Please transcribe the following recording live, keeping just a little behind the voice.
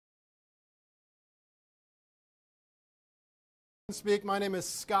Speak. My name is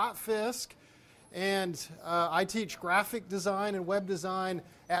Scott Fisk, and I teach graphic design and web design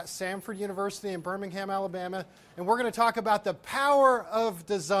at Samford University in Birmingham, Alabama, and we're going to talk about the power of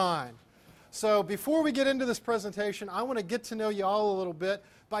design. So before we get into this presentation, I want to get to know you all a little bit.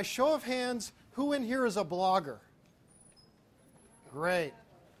 By show of hands, who in here is a blogger? Great.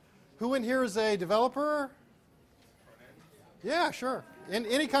 Who in here is a developer? Yeah, sure.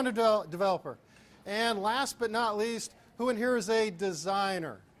 Any kind of developer. And last but not least, who in here is a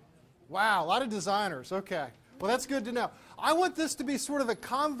designer? Wow, a lot of designers. Okay. Well, that's good to know. I want this to be sort of a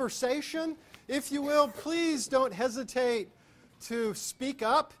conversation, if you will. Please don't hesitate to speak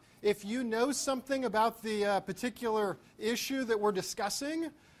up if you know something about the particular issue that we're discussing.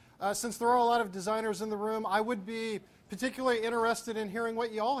 Since there are a lot of designers in the room, I would be particularly interested in hearing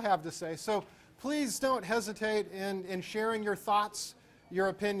what you all have to say. So please don't hesitate in sharing your thoughts, your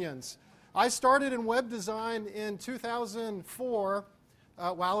opinions. I started in web design in 2004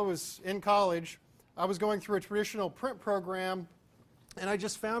 while I was in college. I was going through a traditional print program, and I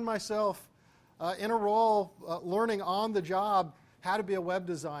just found myself in a role learning on the job how to be a web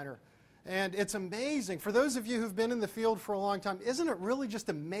designer. And it's amazing. For those of you who've been in the field for a long time, isn't it really just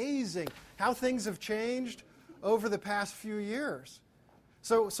amazing how things have changed over the past few years?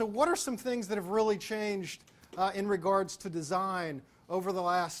 So what are some things that have really changed in regards to design over the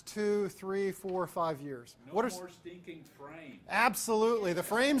last 2, 3, 4, 5 years? No more stinking frames. Absolutely. The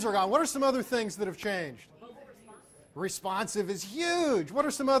frames are gone. What are some other things that have changed? Responsive is huge. What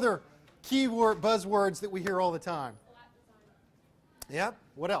are some other keyword buzzwords that we hear all the time? Yep.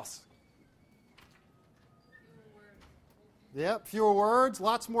 What else? Yep, fewer words,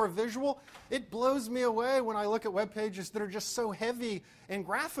 lots more visual. It blows me away when I look at web pages that are just so heavy and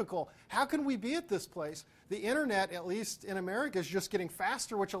graphical. How can we be at this place? The internet, at least in America, is just getting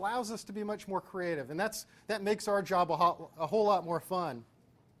faster, which allows us to be much more creative. And that makes our job a whole lot more fun.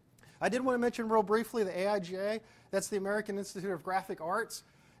 I did want to mention real briefly the AIGA. That's the American Institute of Graphic Arts.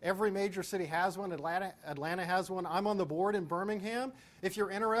 Every major city has one. Atlanta has one. I'm on the board in Birmingham. If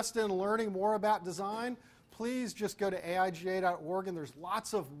you're interested in learning more about design, please just go to aiga.org, and there's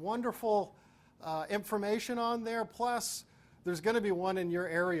lots of wonderful information on there. Plus, there's going to be one in your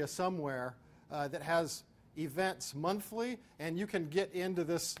area somewhere that has events monthly, and you can get into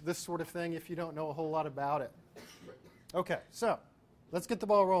this sort of thing if you don't know a whole lot about it. Okay, so let's get the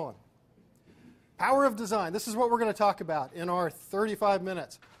ball rolling. Power of design. This is what we're going to talk about in our 35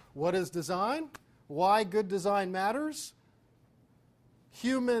 minutes. What is design? Why good design matters?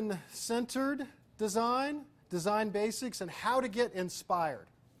 Human-centered design, design basics, and how to get inspired.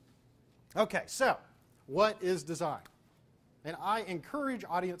 Okay, so what is design? And I encourage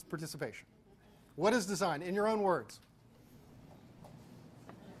audience participation. What is design in your own words?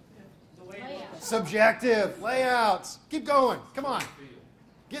 Layouts. Subjective, layouts. Keep going. Come on.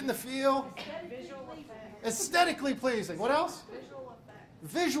 Get in the feel. Visual effect. Aesthetically pleasing. What else? Visual effect.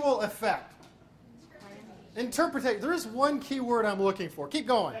 Visual effect. Interpretation. There is one key word I'm looking for. Keep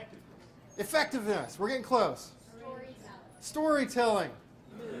going. Effectiveness. We're getting close. Storytelling.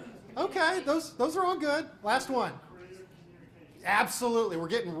 Okay, those are all good. Last one. Absolutely. We're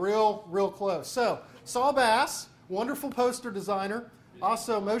getting real close. So, Saul Bass, wonderful poster designer,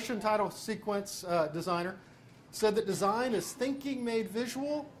 also motion title sequence designer, said that design is thinking made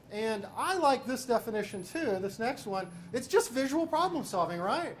visual. And I like this definition too, this next one. It's just visual problem solving,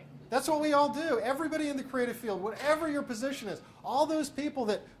 right? That's what we all do. Everybody in the creative field, whatever your position is, all those people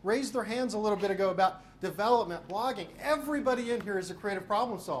that raised their hands a little bit ago about development, blogging, everybody in here is a creative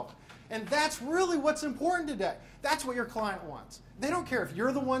problem solver. And that's really what's important today. That's what your client wants. They don't care if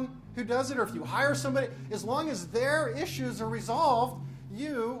you're the one who does it or if you hire somebody. As long as their issues are resolved,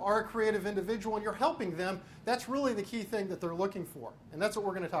 you are a creative individual and you're helping them. That's really the key thing that they're looking for. And that's what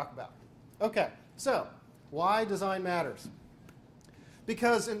we're going to talk about. Okay, so why design matters.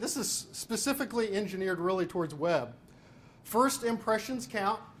 Because, and this is specifically engineered really towards web, first impressions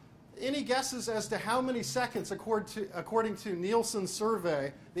count. Any guesses as to how many seconds, according to Nielsen's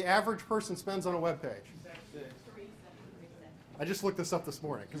survey, the average person spends on a web page? 3 seconds. I just looked this up this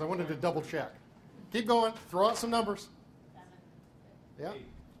morning because I wanted to double check. Keep going. Throw out some numbers. 7. Yeah.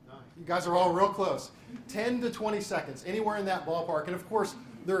 You guys are all real close. 10 to 20 seconds, anywhere in that ballpark. And of course,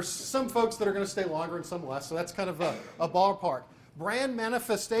 there are some folks that are going to stay longer and some less, so that's kind of a ballpark. Brand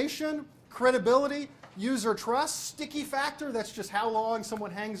manifestation, credibility, user trust, sticky factor, that's just how long someone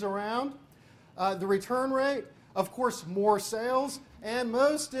hangs around. The return rate, of course, more sales. And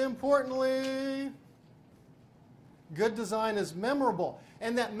most importantly, good design is memorable.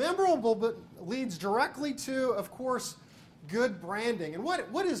 And that memorable leads directly to, of course, good branding. And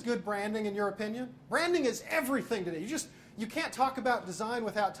what is good branding in your opinion? Branding is everything today. you can't talk about design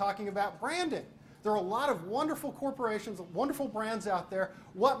without talking about branding. There are a lot of wonderful corporations, wonderful brands out there.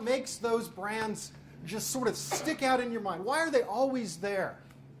 What makes those brands just sort of stick out in your mind? Why are they always there?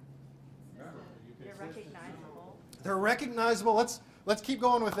 They're recognizable. They're recognizable. Let's keep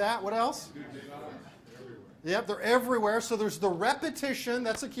going with that. What else? Yep, they're everywhere. So there's the repetition.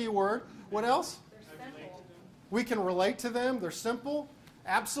 That's a key word. What else? They're simple. We can relate to them. They're simple.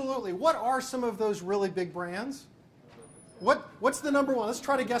 Absolutely. What are some of those really big brands? What's the number one? Let's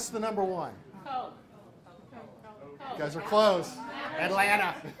try to guess the number one. Coke. You guys are close.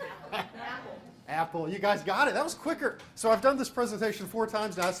 Atlanta. Apple. You guys got it. That was quicker. So I've done this presentation 4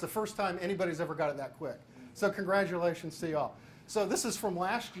 times now. It's the first time anybody's ever got it that quick. So congratulations to y'all. So this is from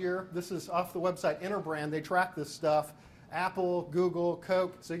last year. This is off the website Interbrand. They track this stuff. Apple, Google,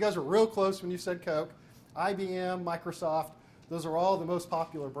 Coke. So you guys are real close when you said Coke. IBM, Microsoft. Those are all the most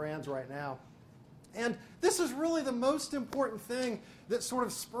popular brands right now. And this is really the most important thing that sort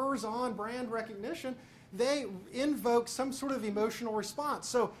of spurs on brand recognition. They invoke some sort of emotional response.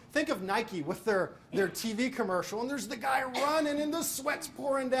 So think of Nike with their TV commercial, and there's the guy running and the sweat's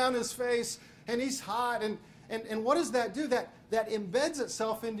pouring down his face, and he's hot. And what does that do? That embeds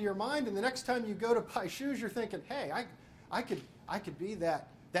itself into your mind, and the next time you go to buy shoes, you're thinking, hey, I could be that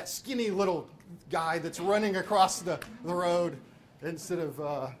skinny little guy that's running across the road instead of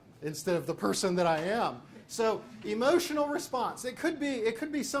the person that I am. So emotional response. It could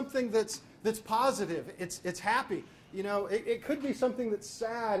be something that's positive. It's happy. You know, it could be something that's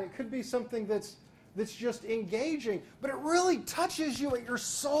sad. It could be something that's just engaging. But it really touches you at your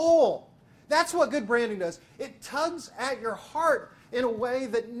soul. That's what good branding does. It tugs at your heart in a way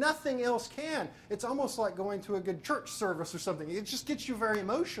that nothing else can. It's almost like going to a good church service or something. It just gets you very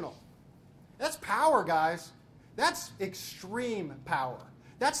emotional. That's power, guys. That's extreme power.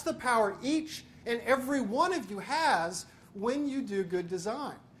 That's the power each and every one of you has when you do good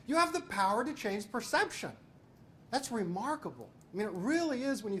design. You have the power to change perception. That's remarkable. I mean, it really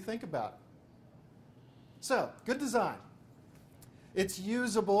is when you think about it. So, good design. It's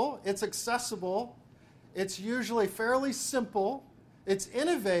usable, it's accessible, it's usually fairly simple, it's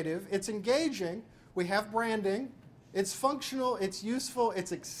innovative, it's engaging, we have branding, it's functional, it's useful,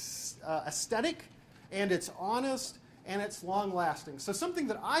 it's aesthetic, and it's honest, and it's long-lasting. So something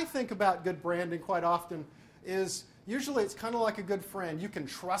that I think about good branding quite often is usually it's kind of like a good friend. You can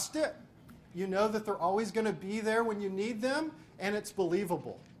trust it, you know that they're always going to be there when you need them, and it's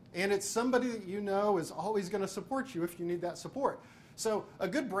believable. And it's somebody that you know is always going to support you if you need that support. So a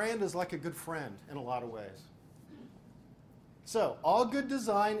good brand is like a good friend in a lot of ways. So all good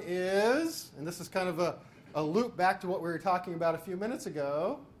design is, and this is kind of a loop back to what we were talking about a few minutes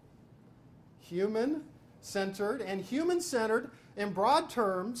ago, human-centered. And human-centered, in broad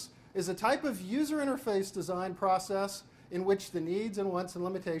terms, is a type of user interface design process in which the needs and wants and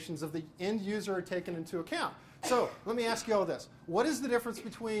limitations of the end user are taken into account. So let me ask you all this. What is the difference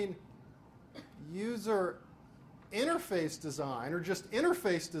between user interface design, or just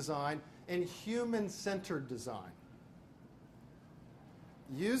interface design, and human-centered design?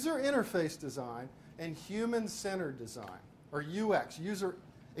 User interface design and human-centered design, or UX, user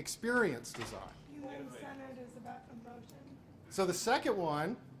experience design. Human-centered is about emotion. So the second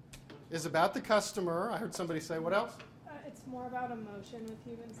one is about the customer. I heard somebody say, what else? It's more about emotion with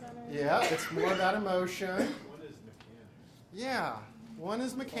human-centered. Yeah, it's more about emotion. Yeah, one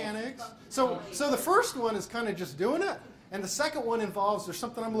is mechanics. So the first one is kind of just doing it, and the second one involves, there's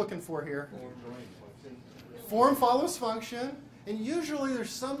something I'm looking for here. Form follows function, and usually there's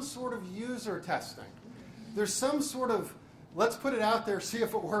some sort of user testing. There's some sort of, let's put it out there, see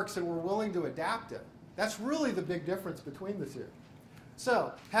if it works, and we're willing to adapt it. That's really the big difference between the two.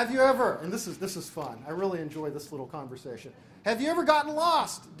 So, have you ever, and this is fun, I really enjoy this little conversation. Have you ever gotten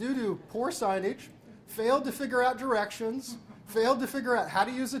lost due to poor signage, failed to figure out directions, failed to figure out how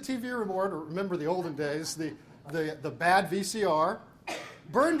to use a TV remote, or remember the olden days, the bad VCR,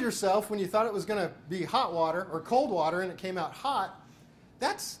 burned yourself when you thought it was going to be hot water or cold water and it came out hot?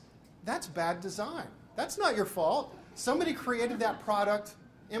 That's bad design. That's not your fault. Somebody created that product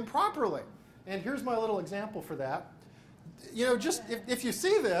improperly. And here's my little example for that. You know, just if you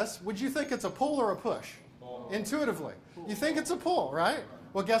see this, would you think it's a pull or a push? Intuitively. You think it's a pull, right?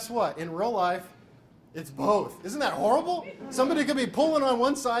 Well, guess what? In real life, it's both. Isn't that horrible? Somebody could be pulling on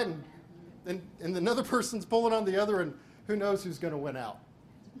one side and another person's pulling on the other, and who knows who's going to win out.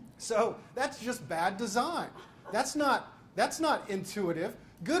 So that's just bad design. That's not intuitive.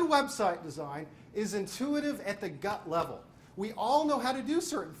 Good website design is intuitive at the gut level. We all know how to do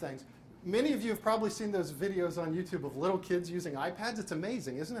certain things. Many of you have probably seen those videos on YouTube of little kids using iPads. It's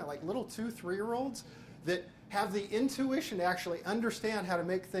amazing, isn't it? Like little 2-3-year-olds that have the intuition to actually understand how to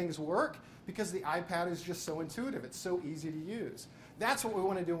make things work because the iPad is just so intuitive. It's so easy to use. That's what we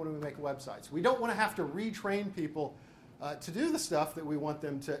want to do when we make websites. We don't want to have to retrain people to do the stuff that we want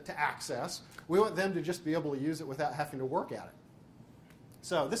them to access. We want them to just be able to use it without having to work at it.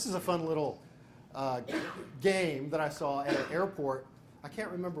 So this is a fun little game that I saw at an airport. I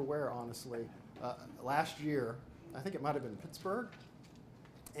can't remember where, honestly, last year. I think it might have been Pittsburgh.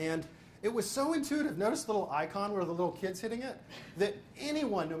 And it was so intuitive. Notice the little icon where the little kid's hitting it? That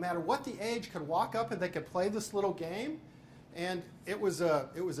anyone, no matter what the age, could walk up and they could play this little game. And it was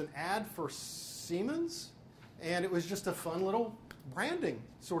an ad for Siemens. And it was just a fun little branding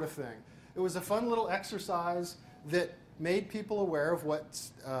sort of thing. It was a fun little exercise that made people aware of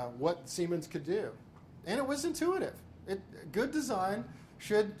what Siemens could do. And it was intuitive. Good design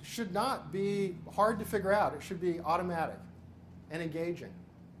should not be hard to figure out. It should be automatic and engaging.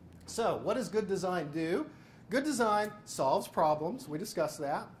 So what does good design do? Good design solves problems. We discussed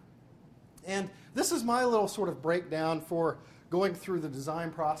that. And this is my little sort of breakdown for going through the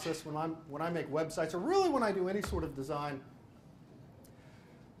design process when I make websites, or really when I do any sort of design.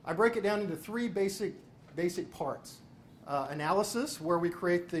 I break it down into three basic parts. Analysis, where we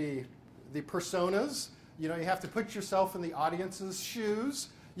create the personas. You know, you have to put yourself in the audience's shoes.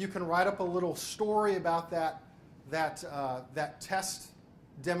 You can write up a little story about that test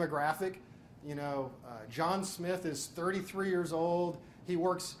demographic. You know, John Smith is 33 years old. He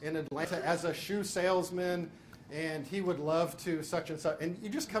works in Atlanta as a shoe salesman, and he would love to such and such. And you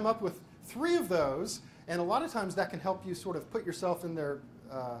just come up with three of those, and a lot of times that can help you sort of put yourself in their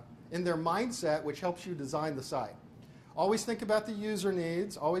mindset, which helps you design the site. Always think about the user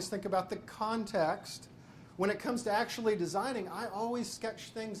needs. Always think about the context. When it comes to actually designing, I always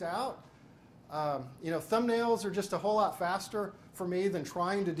sketch things out. Thumbnails are just a whole lot faster for me than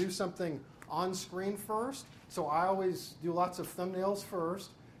trying to do something on screen first. So I always do lots of thumbnails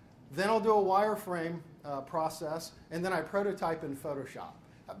first. Then I'll do a wireframe process, and then I prototype in Photoshop.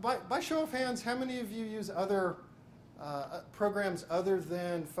 By show of hands, how many of you use other programs other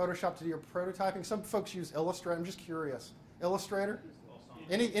than Photoshop to do your prototyping? Some folks use Illustrator. I'm just curious. Illustrator?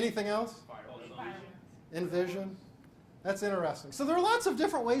 Anything else? InVision? That's interesting. So there are lots of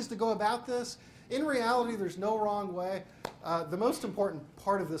different ways to go about this. In reality, there's no wrong way. The most important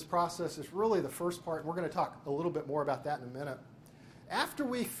part of this process is really the first part, and we're going to talk a little bit more about that in a minute. After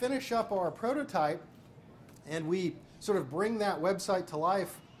we finish up our prototype and we sort of bring that website to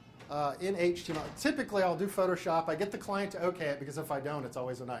life in HTML, typically I'll do Photoshop. I get the client to OK it, because if I don't, it's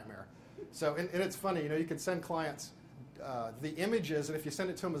always a nightmare. So, and it's funny, you can send clients the images, and if you send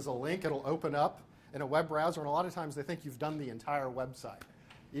it to them as a link, it'll open up in a web browser, and a lot of times they think you've done the entire website,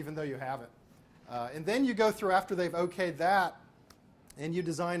 even though you haven't. And then you go through, after they've okayed that, and you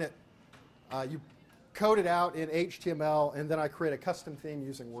design it, you code it out in HTML, and then I create a custom theme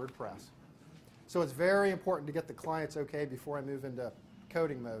using WordPress. So it's very important to get the clients okay before I move into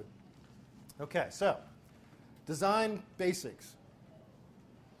coding mode. Okay, so design basics.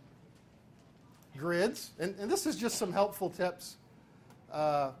 Grids, and this is just some helpful tips.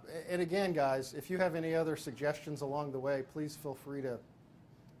 And again, guys, if you have any other suggestions along the way, please feel free to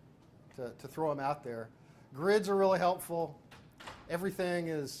throw them out there. Grids are really helpful. Everything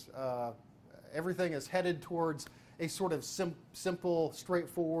is headed towards a sort of simple,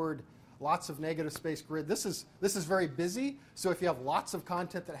 straightforward, lots of negative space grid. This is very busy, so if you have lots of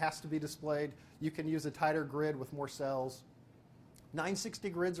content that has to be displayed, you can use a tighter grid with more cells. 960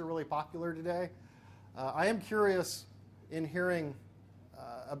 grids are really popular today. I am curious in hearing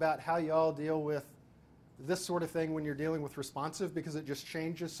about how you all deal with this sort of thing when you're dealing with responsive, because it just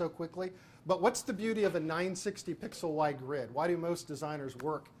changes so quickly. But what's the beauty of a 960 pixel wide grid? Why do most designers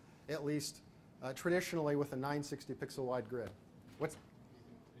work, at least traditionally, with a 960 pixel wide grid? It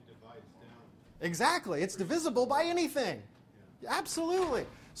divides down. Exactly. It's divisible by anything. Yeah. Absolutely.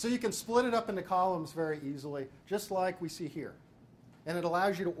 So you can split it up into columns very easily, just like we see here. And it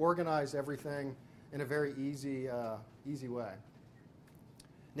allows you to organize everything in a very easy way.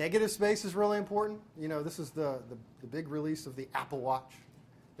 Negative space is really important. This is the big release of the Apple Watch.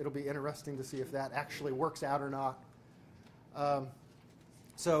 It'll be interesting to see if that actually works out or not.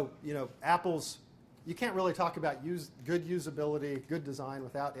 Apple's, you can't really talk about good usability, good design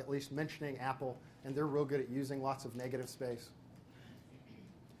without at least mentioning Apple, and they're real good at using lots of negative space.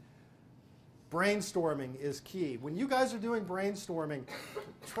 Brainstorming is key. When you guys are doing brainstorming,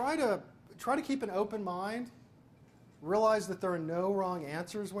 try to keep an open mind. Realize that there are no wrong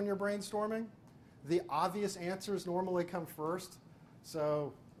answers when you're brainstorming. The obvious answers normally come first.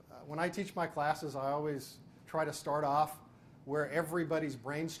 So when I teach my classes, I always try to start off where everybody's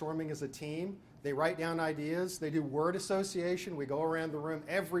brainstorming as a team, They write down ideas. They do word association. We go around the room.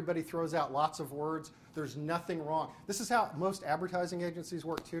 Everybody throws out lots of words. There's nothing wrong. This is how most advertising agencies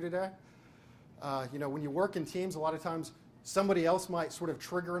work too today. When you work in teams, a lot of times somebody else might sort of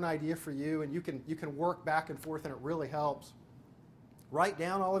trigger an idea for you, and you can work back and forth, and it really helps. Write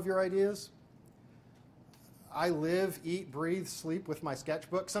down all of your ideas. I live, eat, breathe, sleep with my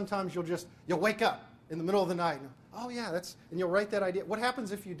sketchbook. Sometimes you'll wake up in the middle of the night and, oh yeah, and you'll write that idea. What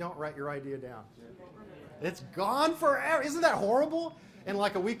happens if you don't write your idea down? It's gone forever. Isn't that horrible? And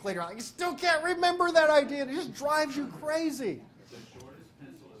like a week later, you still can't remember that idea. It just drives you crazy. The shortest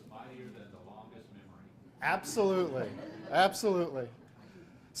pencil is mightier than the longest memory. Absolutely. Absolutely.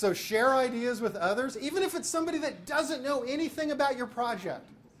 So share ideas with others, even if it's somebody that doesn't know anything about your project.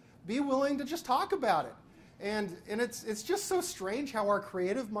 Be willing to just talk about it. And it's just so strange how our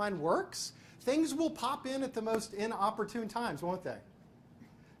creative mind works. Things will pop in at the most inopportune times, won't they?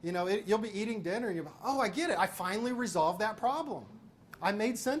 You'll be eating dinner and you'll be, oh, I get it. I finally resolved that problem. I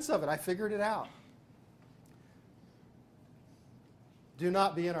made sense of it. I figured it out. Do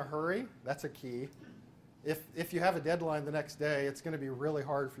not be in a hurry. That's a key. If you have a deadline the next day, it's going to be really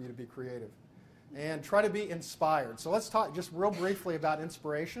hard for you to be creative. And try to be inspired. So let's talk just real briefly about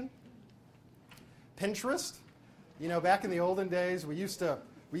inspiration. Pinterest. Back in the olden days, we used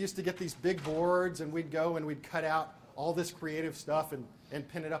to get these big boards, and we'd go and we'd cut out all this creative stuff and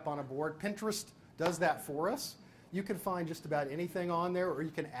pin it up on a board. Pinterest does that for us. You can find just about anything on there, or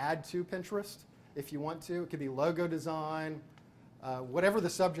you can add to Pinterest if you want to. It could be logo design. Whatever the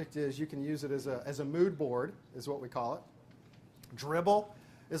subject is, you can use it as a mood board, is what we call it. Dribbble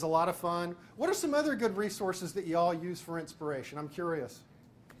is a lot of fun. What are some other good resources that you all use for inspiration? I'm curious.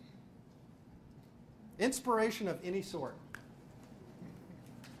 Inspiration of any sort.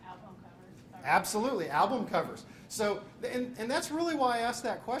 Album covers. Absolutely, album covers. So, and that's really why I asked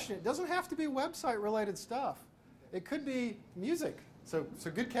that question. It doesn't have to be website-related stuff. It could be music. So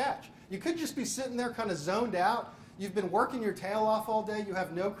good catch. You could just be sitting there kind of zoned out. You've been working your tail off all day. You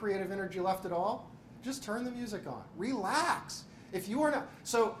have no creative energy left at all. Just turn the music on. Relax. If you are not,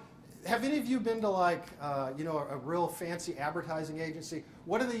 so have any of you been to a real fancy advertising agency?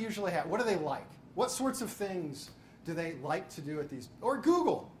 What do they usually have? What do they like? What sorts of things do they like to do at these? Or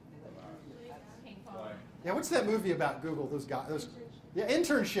Google. Yeah, what's that movie about Google? Those guys.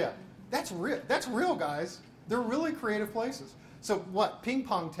 Internship. That's real, guys. They're really creative places. So what? Ping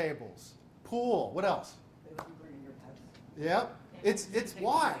pong tables, pool. What else? Yep. It's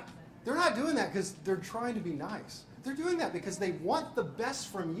why they're not doing that because they're trying to be nice. They're doing that because they want the best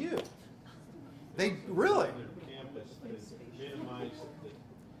from you. They really. Campus, they minimize.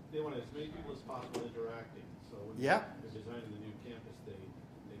 They want as many people as possible interacting. So when Yeah. they're designing the new campus,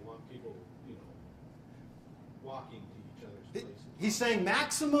 they want people, walking to each other's places. He's saying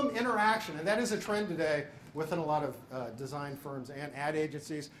maximum interaction, and that is a trend today within a lot of design firms and ad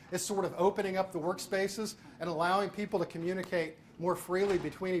agencies. It's sort of opening up the workspaces and allowing people to communicate more freely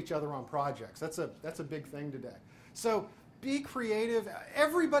between each other on projects. That's a big thing today. So be creative.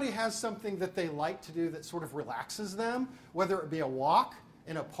 Everybody has something that they like to do that sort of relaxes them, whether it be a walk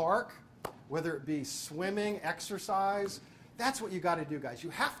in a park, whether it be swimming, exercise. That's what you got to do, guys. You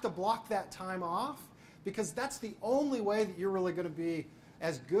have to block that time off because that's the only way that you're really going to be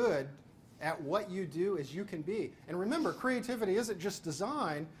as good at what you do as you can be. And remember, creativity isn't just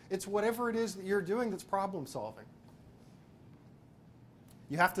design. It's whatever it is that you're doing that's problem solving.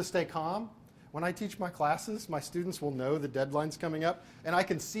 You have to stay calm. When I teach my classes, my students will know the deadline's coming up, and I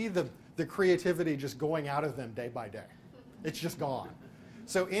can see the creativity just going out of them day by day. It's just gone.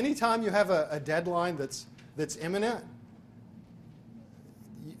 So anytime you have a deadline that's imminent,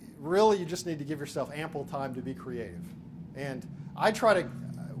 really you just need to give yourself ample time to be creative. And I try to,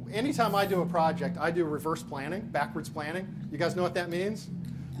 anytime I do a project, I do reverse planning, backwards planning. You guys know what that means?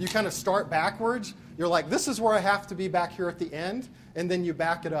 You kind of start backwards. You're like, this is where I have to be back here at the end, and then you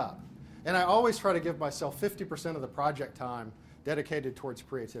back it up. And I always try to give myself 50% of the project time dedicated towards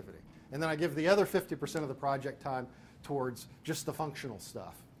creativity. And then I give the other 50% of the project time towards just the functional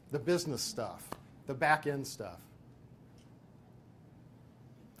stuff, the business stuff, the back-end stuff.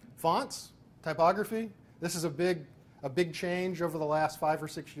 Fonts, typography. This is a big change over the last 5 or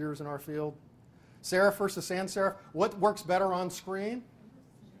 6 years in our field. Serif versus sans serif. What works better on screen?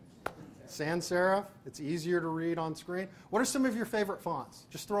 Sans serif. It's easier to read on screen. What are some of your favorite fonts?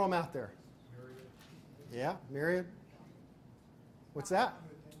 Just throw them out there. Yeah, Myriad. What's that?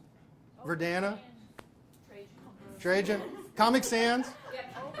 Verdana. Trajan. Comic Sans.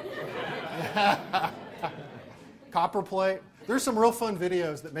 Copperplate. There's some real fun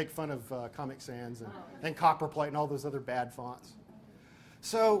videos that make fun of Comic Sans and Copperplate and all those other bad fonts.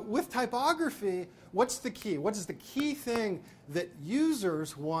 So with typography, what's the key? What is the key thing that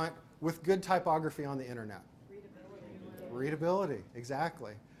users want with good typography on the internet? Readability,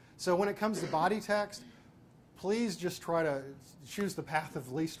 exactly. So when it comes to body text, please just try to choose the path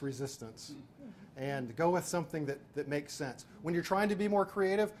of least resistance and go with something that makes sense. When you're trying to be more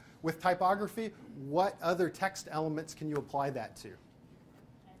creative with typography, what other text elements can you apply that to?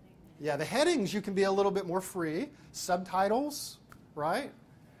 Yeah, the headings you can be a little bit more free. Subtitles, right?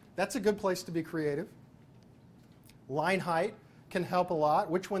 That's a good place to be creative. Line height can help a lot.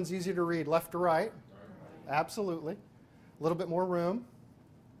 Which one's easier to read, left or right? Absolutely. A little bit more room.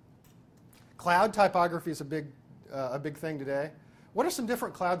 Cloud typography is a big thing today. What are some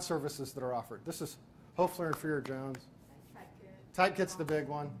different cloud services that are offered? This is Hofler and Freer Jones. Typekit's the big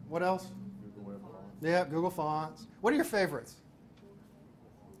one. What else? Yeah, Google Fonts. What are your favorites?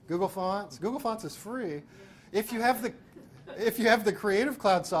 Google Fonts. Google Fonts is free. If you have the Creative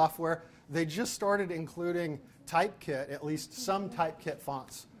Cloud software, they just started including Typekit, at least some Typekit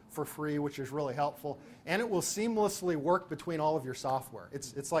fonts for free, which is really helpful. And it will seamlessly work between all of your software.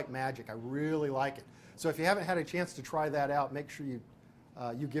 It's like magic. I really like it. So if you haven't had a chance to try that out, make sure you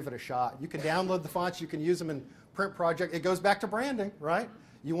give it a shot. You can download the fonts. You can use them in print project. It goes back to branding, right?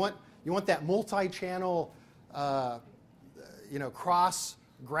 You want that multi-channel, cross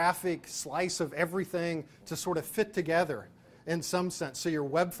graphic slice of everything to sort of fit together in some sense. So your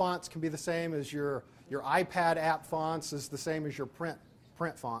web fonts can be the same as your iPad app fonts, is the same as your print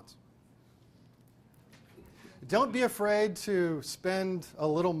fonts. Don't be afraid to spend a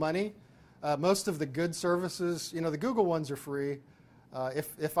little money. Most of the good services, the Google ones are free.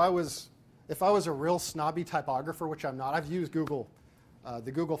 If I was a real snobby typographer, which I'm not, I've used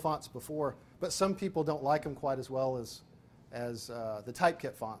the Google fonts before, but some people don't like them quite as well as the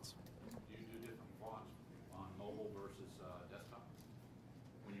Typekit fonts. Do you do different fonts on mobile versus desktop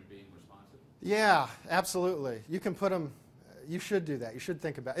when you're being responsive? Yeah, absolutely. You can put them. You should do that. You should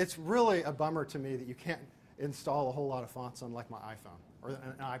think about it. It's really a bummer to me that you can't install a whole lot of fonts on like my iPhone or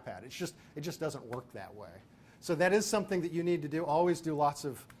an iPad. It just doesn't work that way. So that is something that you need to do. Always do lots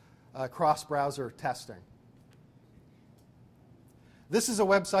of cross-browser testing. This is a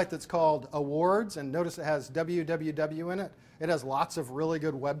website that's called Awards, and notice it has www in it. It has lots of really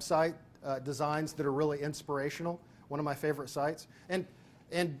good website designs that are really inspirational. One of my favorite sites. And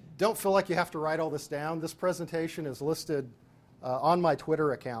don't feel like you have to write all this down. This presentation is listed on my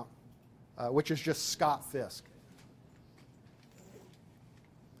Twitter account, which is just Scott Fisk.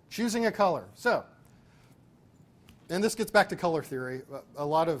 Choosing a color. So, and this gets back to color theory. A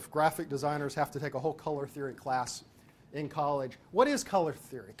lot of graphic designers have to take a whole color theory class in college. What is color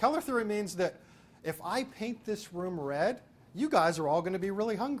theory? Color theory means that if I paint this room red, you guys are all going to be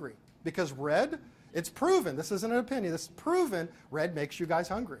really hungry. Because red, it's proven, this isn't an opinion, this is proven, red makes you guys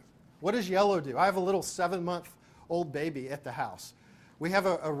hungry. What does yellow do? I have a little 7-month-old baby at the house. We have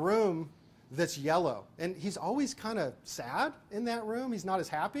a room that's yellow, and he's always kind of sad in that room. He's not as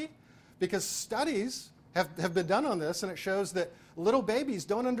happy because studies have been done on this, and it shows that little babies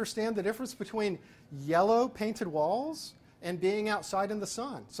don't understand the difference between yellow painted walls and being outside in the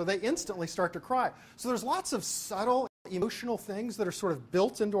sun. So they instantly start to cry. So there's lots of subtle emotional things that are sort of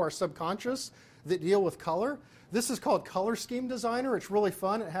built into our subconscious that deal with color. This is called Color Scheme Designer. It's really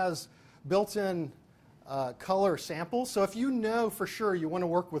fun. It has built-in color samples. So if you know for sure you want to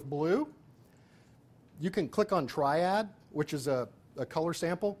work with blue, you can click on Triad, which is a color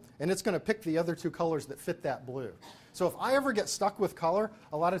sample, and it's going to pick the other two colors that fit that blue. So if I ever get stuck with color,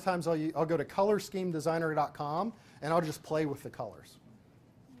 a lot of times I'll go to colorschemedesigner.com and I'll just play with the colors.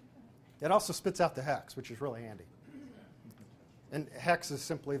 It also spits out the hex, which is really handy. And hex is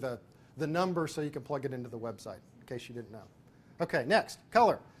simply the number so you can plug it into the website, in case you didn't know. Okay, next,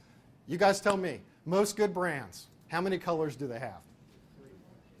 color. You guys tell me, most good brands, how many colors do they have?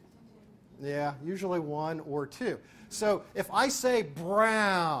 Yeah, usually 1 or 2. So if I say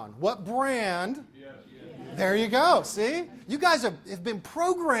brown, what brand? Yes. There you go. See? You guys have been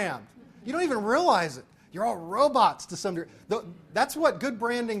programmed. You don't even realize it. You're all robots to some degree. That's what good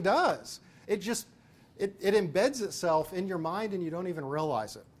branding does. It embeds itself in your mind and you don't even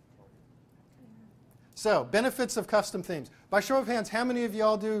realize it. So, benefits of custom themes. By show of hands, how many of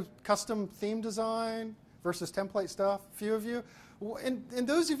y'all do custom theme design versus template stuff? A few of you? And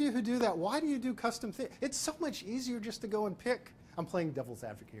those of you who do that, why do you do custom themes? It's so much easier just to go and pick. I'm playing devil's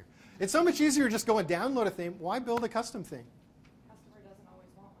advocate here. It's so much easier just go and download a theme. Why build a custom theme? Customer doesn't always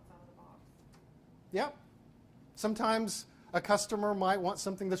want what's out of the box. Yep. Sometimes a customer might want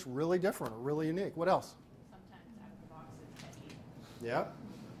something that's really different or really unique. What else? Sometimes out of the box is heavy. Yep.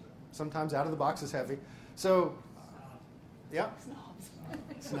 Sometimes out of the box is heavy. So, yeah.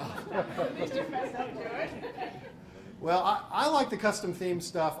 It's not. At least you fessed up to it. Well, I like the custom theme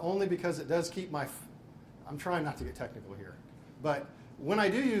stuff only because it does keep my, I'm trying not to get technical here, but when I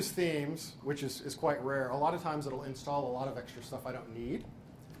do use themes, which is quite rare, a lot of times it'll install a lot of extra stuff I don't need,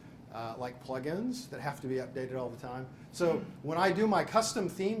 like plugins that have to be updated all the time. So when I do my custom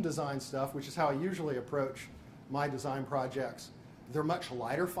theme design stuff, which is how I usually approach my design projects, they're much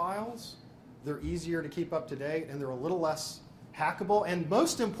lighter files, they're easier to keep up to date, and they're a little less hackable, and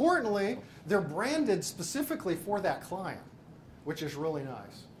most importantly, they're branded specifically for that client, which is really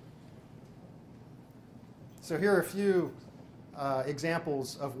nice. So here are a few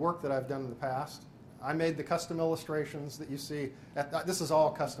examples of work that I've done in the past. I made the custom illustrations that you see. This is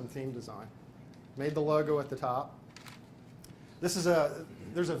all custom theme design. Made the logo at the top. This is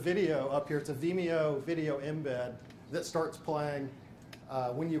there's a video up here. It's a Vimeo video embed that starts playing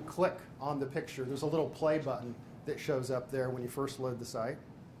when you click on the picture. There's a little play button that shows up there when you first load the site.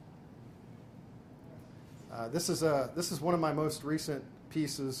 This is one of my most recent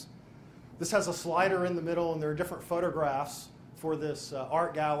pieces. This has a slider in the middle, and there are different photographs for this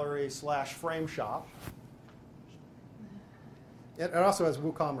art gallery / frame shop. It also has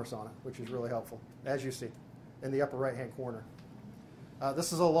WooCommerce on it, which is really helpful, as you see in the upper right-hand corner.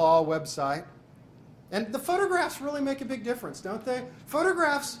 This is a law website. And the photographs really make a big difference, don't they?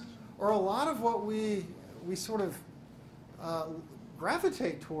 Photographs are a lot of what we sort of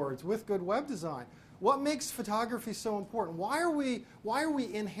gravitate towards with good web design. What makes photography so important? Why are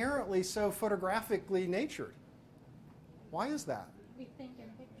we inherently so photographically natured? Why is that? We think in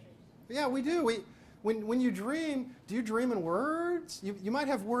pictures. Yeah, we do. When you dream, do you dream in words? You might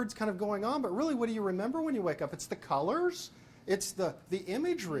have words kind of going on, but really what do you remember when you wake up? It's the colors. It's the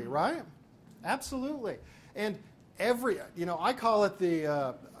imagery, right? Absolutely. And I call it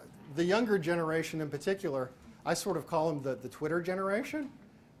the younger generation in particular, I sort of call them the Twitter generation.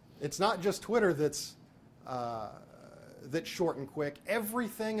 It's not just Twitter that's short and quick.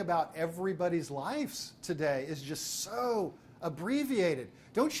 Everything about everybody's lives today is just so abbreviated.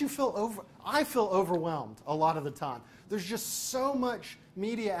 Don't you feel I feel overwhelmed a lot of the time. There's just so much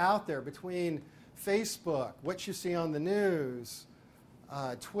media out there between Facebook, what you see on the news,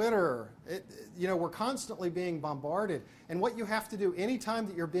 Twitter. We're constantly being bombarded. And what you have to do anytime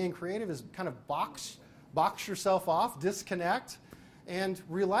that you're being creative is kind of box yourself off, disconnect, and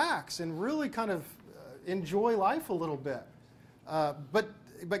relax, and really kind of enjoy life a little bit.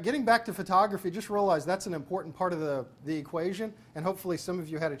 But getting back to photography, just realize that's an important part of the equation, and hopefully some of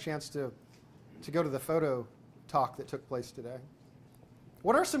you had a chance to go to the photo talk that took place today.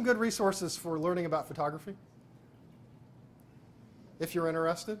 What are some good resources for learning about photography? If you're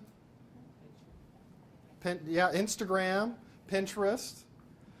interested. Instagram, Pinterest.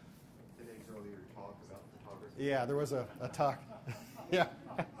 Today's earlier talk about photography. Yeah, there was a talk. Yeah.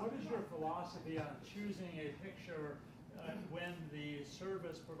 What is your philosophy on choosing a picture when the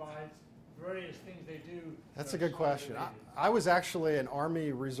service provides various things they do? That's a good question. I was actually an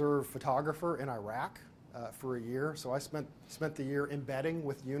Army Reserve photographer in Iraq for a year, so I spent the year embedding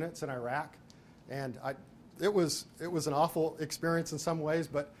with units in Iraq, and it was an awful experience in some ways,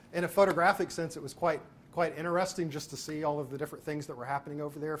 but in a photographic sense, it was quite interesting just to see all of the different things that were happening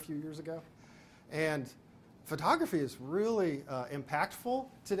over there a few years ago, and photography is really impactful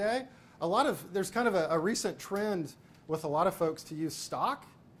today. There's kind of a recent trend with a lot of folks to use stock,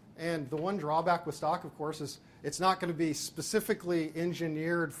 and the one drawback with stock, of course, is it's not going to be specifically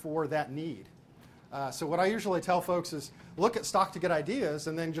engineered for that need. So what I usually tell folks is look at stock to get ideas,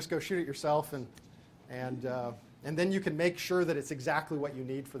 and then just go shoot it yourself, and then you can make sure that it's exactly what you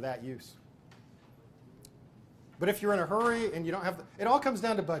need for that use. But if you're in a hurry and you don't have, it all comes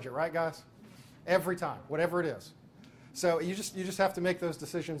down to budget, right, guys? Every time, whatever it is. So you just have to make those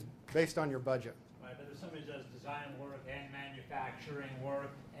decisions based on your budget. Right, but if somebody does design work and manufacturing work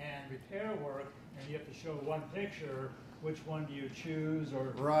and repair work, and you have to show one picture, which one do you choose?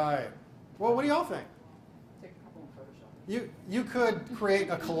 Or right. Well, what do y'all think? Take a couple in Photoshop. You could create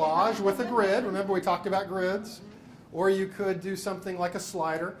a collage with a grid. Remember we talked about grids. Or you could do something like a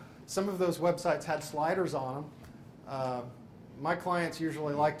slider. Some of those websites had sliders on them. My clients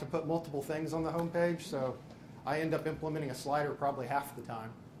usually like to put multiple things on the home page, so I end up implementing a slider probably half the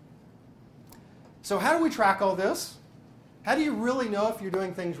time. So how do we track all this? How do you really know if you're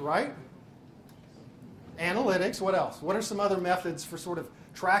doing things right? Analytics. What else? What are some other methods for sort of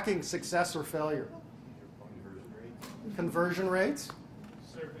tracking success or failure? Conversion rates.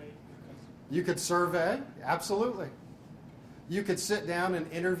 survey? You could survey. Absolutely. You could sit down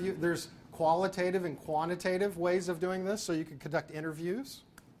and interview. There's qualitative and quantitative ways of doing this, so you could conduct interviews.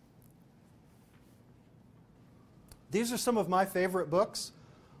 These are some of my favorite books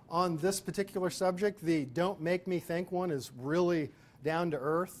on this particular subject. The Don't Make Me Think one is really down to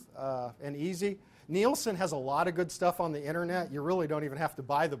earth and easy. Nielsen has a lot of good stuff on the internet. You really don't even have to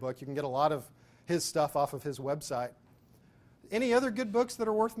buy the book. You can get a lot of his stuff off of his website. Any other good books that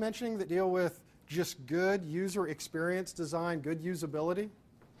are worth mentioning that deal with just good user experience design, good usability?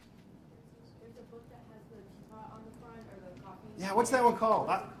 There's a book that has the teapot on the front or the coffee. Yeah, what's that one called?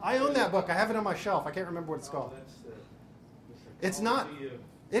 I own that book. I have it on my shelf. I can't remember what it's called. That's It's not. psychology of-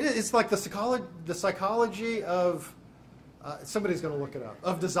 It's like the psychology of, somebody's going to look it up,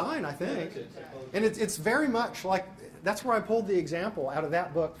 of design, I think. That's it, psychology. And it's very much like, that's where I pulled the example out of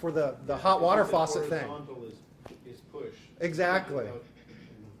that book for the hot water The faucet thing. horizontal is push. Exactly. And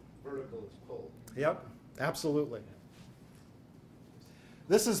vertical is pull. Yep, absolutely.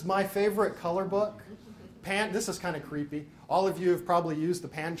 This is my favorite color book. This is kind of creepy. All of you have probably used the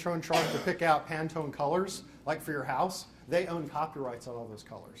Pantone chart to pick out Pantone colors, like for your house. They own copyrights on all those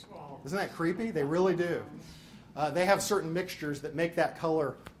colors. Isn't that creepy? They really do. They have certain mixtures that make that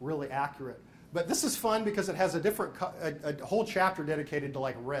color really accurate. But this is fun because it has a whole chapter dedicated to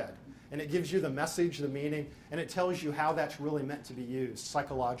like red. And it gives you the message, the meaning, and it tells you how that's really meant to be used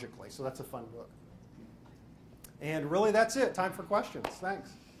psychologically. So that's a fun book. And really, that's it. Time for questions. Thanks.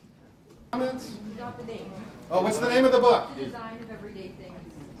 Comments? You got the name. Oh, what's the name of the book? The design of everyday things.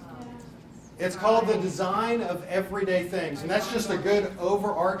 It's called The Design of Everyday Things. And that's just a good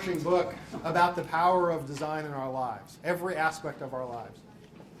overarching book about the power of design in our lives, every aspect of our lives.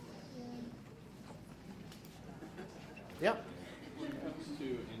 Yep. When it comes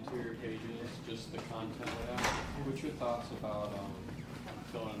to interior pages, just the content layout, what's your thoughts about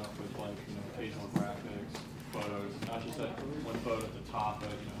filling it up with occasional graphics, photos, not just that one photo at the top, but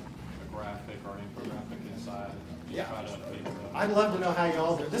a graphic or an infographic inside? Yeah. Try to make it I'd love to know how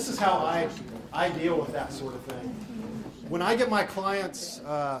y'all do. This is how I deal with that sort of thing. When I get my clients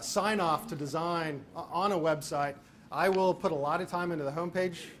sign off to design on a website, I will put a lot of time into the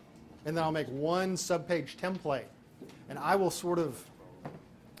homepage, and then I'll make one subpage template. And I will sort of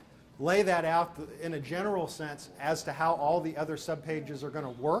lay that out in a general sense as to how all the other subpages are going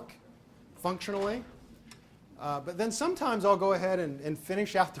to work functionally. But then sometimes I'll go ahead and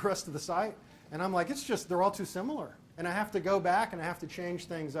finish out the rest of the site. And I'm like, it's just, they're all too similar. And I have to go back and I have to change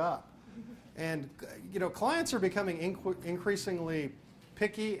things up. And, clients are becoming increasingly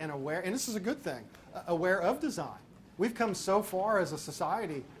picky and aware, and this is a good thing, aware of design. We've come so far as a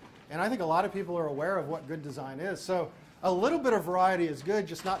society, and I think a lot of people are aware of what good design is. So a little bit of variety is good,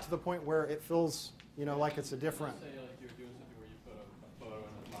 just not to the point where it feels, like it's a different. Say you're doing something where you put a photo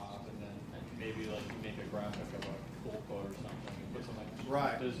in the top, and then maybe you make a graphic of a cool quote or something, and put something.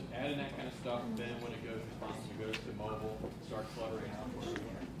 Right. Does adding that kind of stuff, then when it goes to mobile, start cluttering out where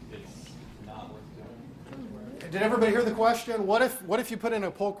it's not worth doing? Did everybody hear the question? What if you put in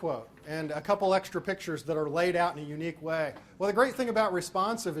a pull quote and a couple extra pictures that are laid out in a unique way? Well, the great thing about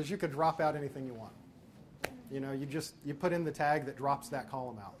responsive is you could drop out anything you want. You put in the tag that drops that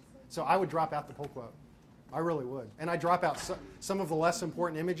column out. So I would drop out the pull quote. I really would. And I drop out some of the less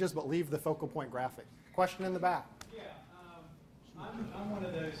important images, but leave the focal point graphic. Question in the back. Yeah, I'm one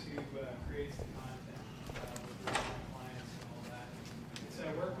of those who creates the content with my clients and all that. And so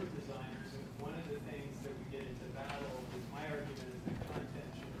I work with designers, and one of the things that we get into battle is my argument is that content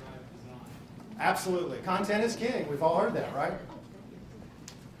should drive design. Absolutely. Content is king. We've all heard that, right?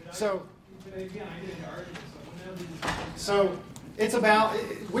 But again, I get into arguments, so I don't know the So it's about,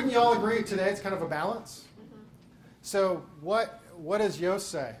 wouldn't you all agree today it's kind of a balance? So what does Yoast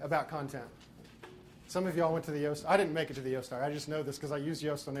say about content? Some of y'all went to the Yoast. I didn't make it to the Yoast site. I just know this because I use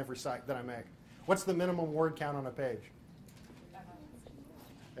Yoast on every site that I make. What's the minimum word count on a page?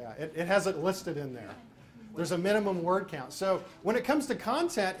 Yeah, it has it listed in there. There's a minimum word count. So when it comes to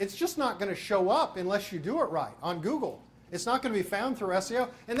content, it's just not going to show up unless you do it right on Google. It's not going to be found through SEO.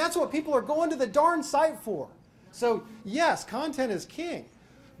 And that's what people are going to the darn site for. So yes, content is king.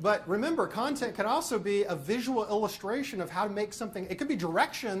 But remember, content can also be a visual illustration of how to make something. It could be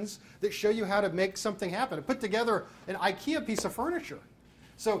directions that show you how to make something happen. To put together an IKEA piece of furniture.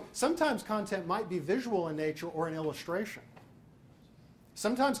 So sometimes content might be visual in nature or an illustration.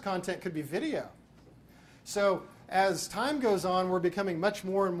 Sometimes content could be video. So as time goes on, we're becoming much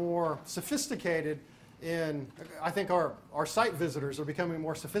more and more sophisticated I think our site visitors are becoming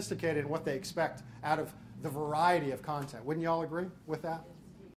more sophisticated in what they expect out of the variety of content. Wouldn't you all agree with that?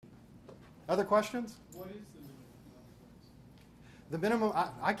 Other questions? What is the minimum?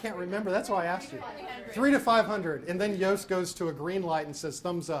 I can't remember. That's why I asked you. 300 to 500. And then Yoast goes to a green light and says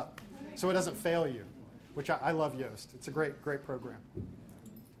thumbs up. So it doesn't fail you, which I love Yoast. It's a great program.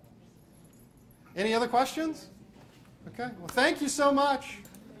 Any other questions? Okay. Well, thank you so much.